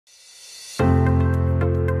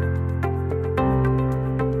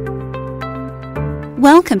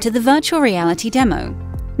Welcome to the virtual reality demo.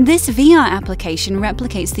 This VR application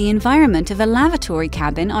replicates the environment of a lavatory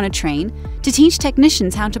cabin on a train to teach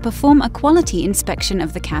technicians how to perform a quality inspection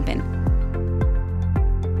of the cabin.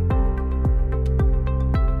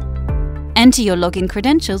 Enter your login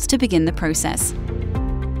credentials to begin the process.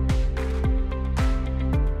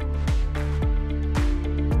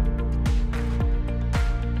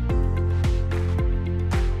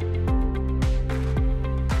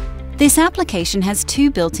 This application has two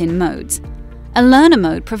built-in modes. A learner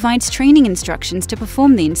mode provides training instructions to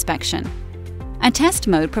perform the inspection. A test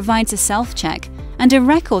mode provides a self-check and a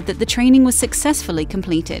record that the training was successfully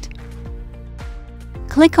completed.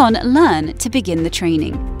 Click on Learn to begin the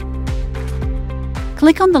training.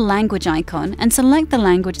 Click on the language icon and select the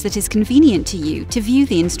language that is convenient to you to view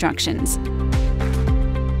the instructions.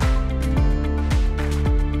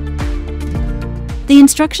 The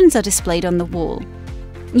instructions are displayed on the wall.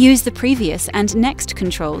 Use the previous and next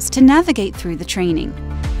controls to navigate through the training.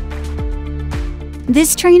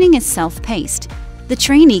 This training is self-paced. The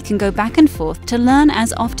trainee can go back and forth to learn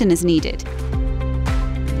as often as needed.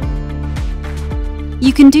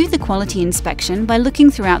 You can do the quality inspection by looking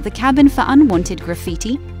throughout the cabin for unwanted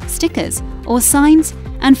graffiti, stickers, or signs,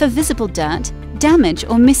 and for visible dirt, damage,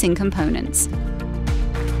 or missing components.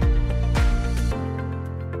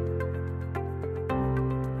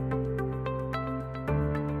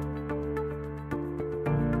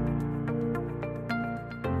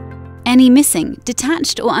 Any missing,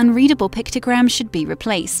 detached, or unreadable pictograms should be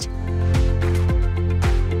replaced.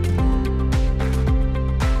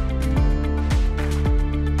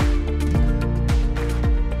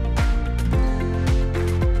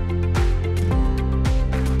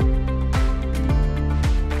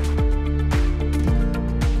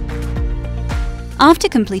 After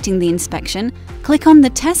completing the inspection, click on the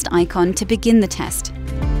test icon to begin the test.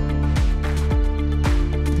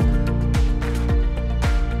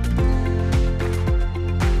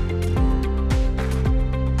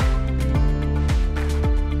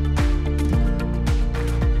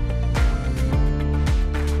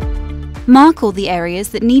 Mark all the areas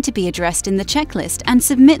that need to be addressed in the checklist and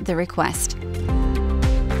submit the request.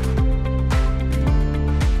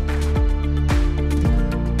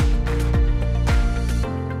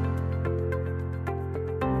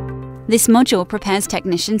 This module prepares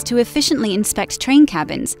technicians to efficiently inspect train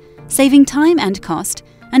cabins, saving time and cost,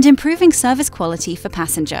 and improving service quality for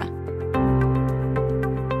passenger.